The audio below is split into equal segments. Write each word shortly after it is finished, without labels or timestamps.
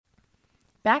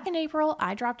Back in April,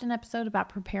 I dropped an episode about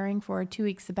preparing for a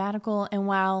 2-week sabbatical, and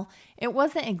while it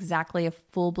wasn't exactly a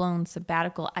full-blown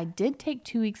sabbatical, I did take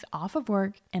 2 weeks off of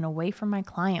work and away from my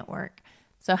client work.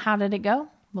 So how did it go?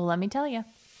 Well, let me tell you.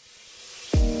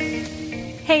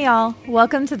 Hey y'all,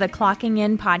 welcome to the Clocking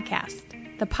In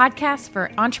podcast, the podcast for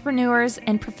entrepreneurs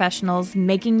and professionals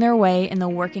making their way in the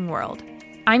working world.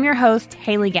 I'm your host,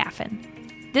 Haley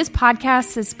Gaffin. This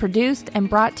podcast is produced and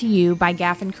brought to you by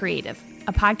Gaffin Creative,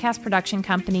 a podcast production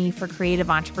company for creative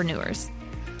entrepreneurs.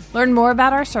 Learn more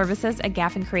about our services at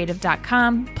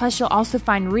gaffincreative.com. Plus, you'll also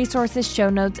find resources, show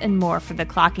notes, and more for the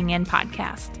Clocking In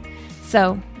podcast.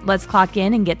 So let's clock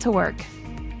in and get to work.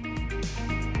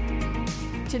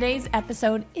 Today's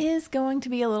episode is going to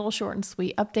be a little short and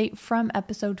sweet update from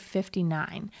episode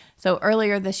 59. So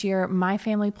earlier this year, my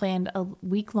family planned a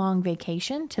week-long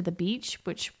vacation to the beach,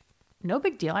 which no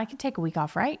big deal. I could take a week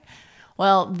off, right?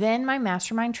 Well, then my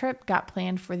mastermind trip got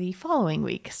planned for the following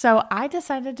week. So I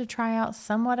decided to try out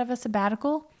somewhat of a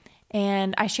sabbatical,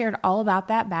 and I shared all about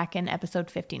that back in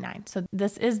episode 59. So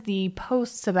this is the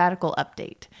post-sabbatical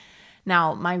update.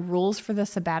 Now, my rules for the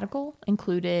sabbatical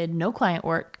included no client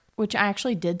work, which I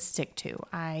actually did stick to.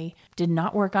 I did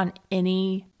not work on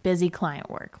any busy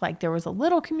client work. Like there was a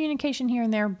little communication here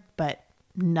and there, but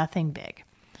nothing big.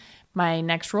 My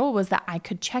next rule was that I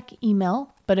could check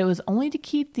email, but it was only to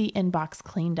keep the inbox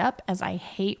cleaned up, as I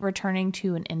hate returning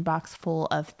to an inbox full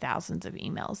of thousands of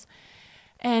emails.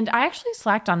 And I actually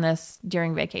slacked on this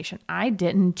during vacation. I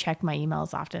didn't check my email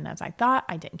as often as I thought.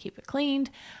 I didn't keep it cleaned.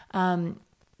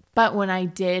 But when I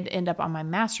did end up on my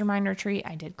mastermind retreat,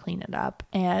 I did clean it up,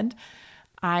 and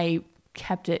I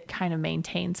kept it kind of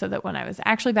maintained so that when I was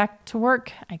actually back to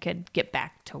work, I could get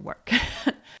back to work.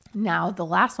 Now, the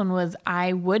last one was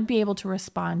I would be able to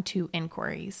respond to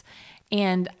inquiries.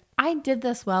 And I did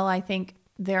this well. I think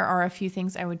there are a few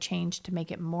things I would change to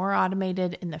make it more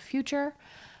automated in the future.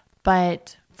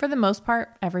 But for the most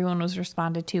part, everyone was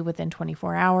responded to within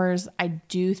 24 hours. I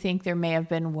do think there may have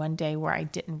been one day where I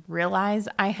didn't realize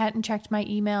I hadn't checked my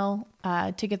email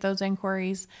to get those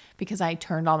inquiries because I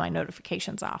turned all my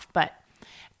notifications off. But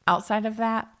outside of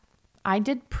that, I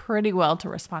did pretty well to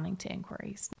responding to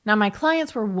inquiries. Now, my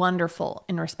clients were wonderful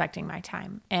in respecting my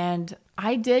time, and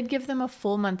I did give them a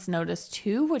full month's notice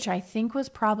too, which I think was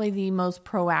probably the most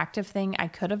proactive thing I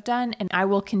could have done, and I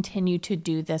will continue to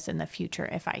do this in the future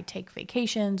if I take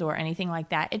vacations or anything like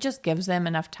that. It just gives them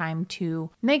enough time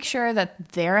to make sure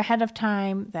that they're ahead of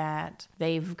time, that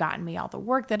they've gotten me all the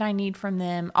work that I need from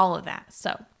them, all of that.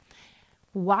 So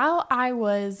while I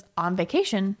was on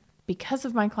vacation, because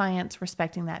of my clients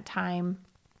respecting that time,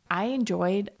 I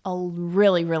enjoyed a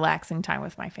really relaxing time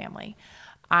with my family.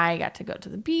 I got to go to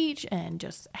the beach and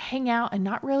just hang out and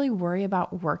not really worry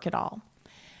about work at all.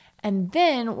 And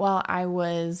then while I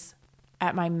was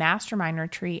at my mastermind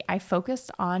retreat, I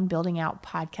focused on building out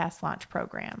Podcast Launch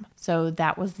Program. So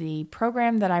that was the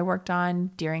program that I worked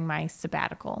on during my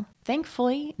sabbatical.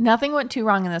 Thankfully, nothing went too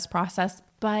wrong in this process,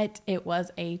 but it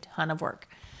was a ton of work.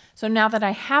 So now that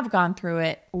I have gone through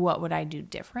it, what would I do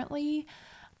differently?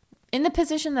 In the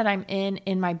position that I'm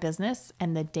in my business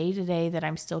and the day-to-day that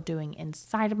I'm still doing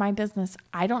inside of my business,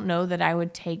 I don't know that I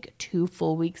would take 2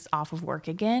 full weeks off of work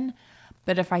again.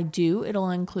 But if I do, it'll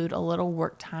include a little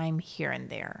work time here and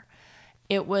there.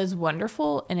 It was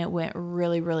wonderful and it went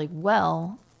really, really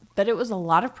well, but it was a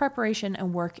lot of preparation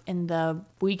and work in the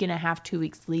week and a half, 2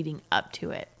 weeks leading up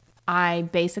to it. I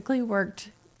basically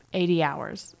worked 80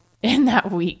 hours in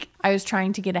that week. I was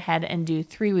trying to get ahead and do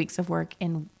 3 weeks of work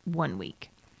in 1 week.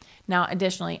 Now,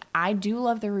 additionally, I do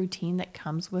love the routine that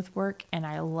comes with work and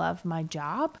I love my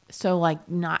job. So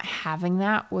not having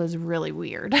that was really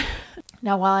weird.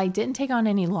 Now, while I didn't take on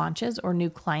any launches or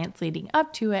new clients leading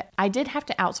up to it, I did have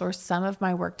to outsource some of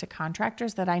my work to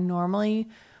contractors that I normally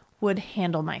would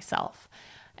handle myself.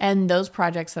 And those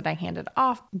projects that I handed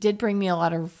off did bring me a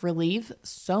lot of relief,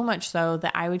 so much so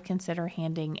that I would consider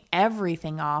handing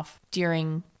everything off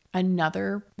during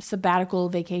another sabbatical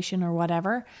vacation or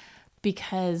whatever,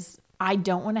 because I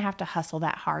don't want to have to hustle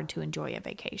that hard to enjoy a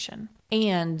vacation.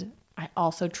 And I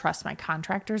also trust my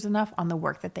contractors enough on the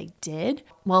work that they did.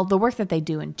 Well, the work that they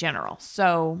do in general.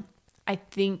 So I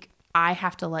think I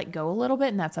have to let go a little bit.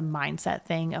 And that's a mindset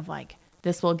thing of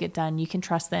this will get done. You can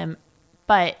trust them.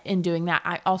 But in doing that,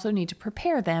 I also need to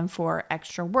prepare them for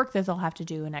extra work that they'll have to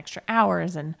do in extra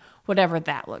hours and whatever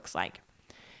that looks like.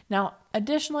 Now,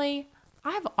 additionally,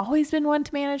 I've always been one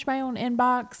to manage my own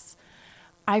inbox.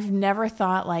 I've never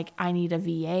thought I need a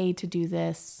VA to do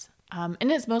this.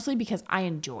 And it's mostly because I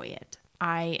enjoy it.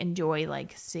 I enjoy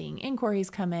seeing inquiries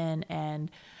come in, and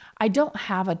I don't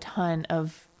have a ton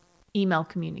of email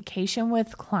communication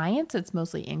with clients. It's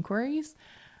mostly inquiries.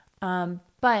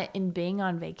 But in being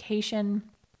on vacation,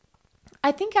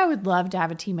 I think I would love to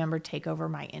have a team member take over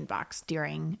my inbox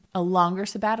during a longer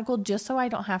sabbatical, just so I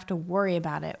don't have to worry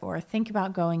about it or think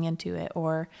about going into it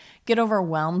or get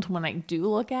overwhelmed when I do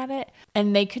look at it.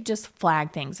 And they could just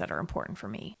flag things that are important for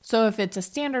me. So if it's a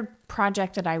standard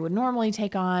project that I would normally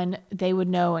take on, they would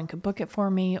know and could book it for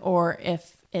me. Or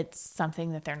if it's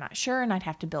something that they're not sure and I'd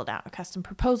have to build out a custom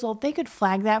proposal, they could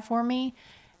flag that for me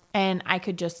and I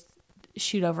could just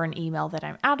shoot over an email that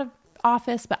I'm out of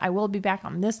office, but I will be back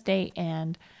on this date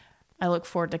and I look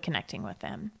forward to connecting with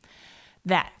them.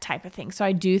 That type of thing. So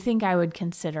I do think I would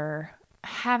consider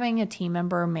having a team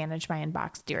member manage my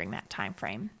inbox during that time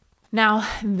frame. Now,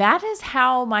 that is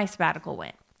how my sabbatical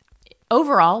went.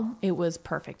 Overall, it was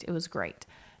perfect. It was great.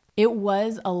 It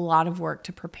was a lot of work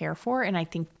to prepare for, and I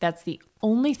think that's the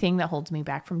only thing that holds me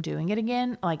back from doing it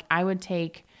again. Like, I would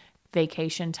take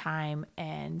vacation time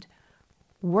and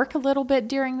work a little bit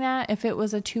during that if it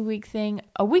was a 2-week thing.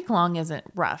 A week long isn't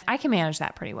rough. I can manage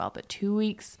that pretty well, but 2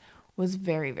 weeks was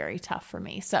very, very tough for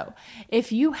me. So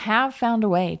if you have found a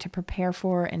way to prepare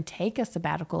for and take a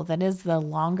sabbatical that is the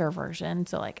longer version,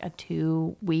 so like a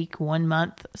 2-week,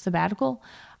 1-month sabbatical,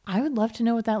 I would love to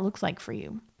know what that looks like for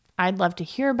you. I'd love to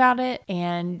hear about it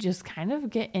and just kind of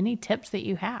get any tips that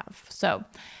you have. So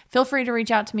feel free to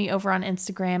reach out to me over on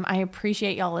Instagram. I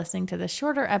appreciate y'all listening to this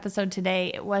shorter episode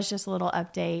today. It was just a little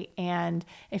update. And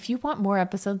if you want more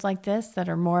episodes like this that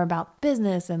are more about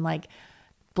business and like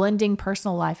blending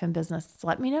personal life and business,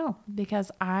 let me know, because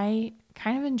I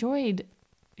kind of enjoyed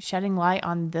shedding light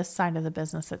on this side of the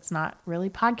business that's not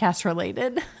really podcast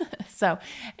related. So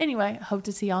anyway, hope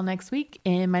to see y'all next week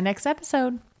in my next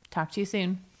episode. Talk to you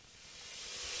soon.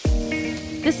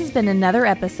 This has been another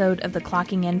episode of the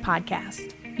Clocking In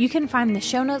podcast. You can find the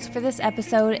show notes for this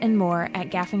episode and more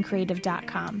at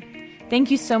gaffincreative.com.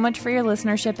 Thank you so much for your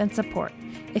listenership and support.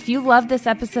 If you love this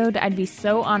episode, I'd be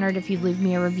so honored if you'd leave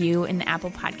me a review in the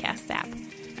Apple Podcasts app.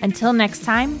 Until next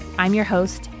time, I'm your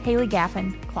host, Haley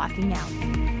Gaffin, clocking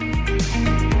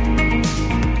out.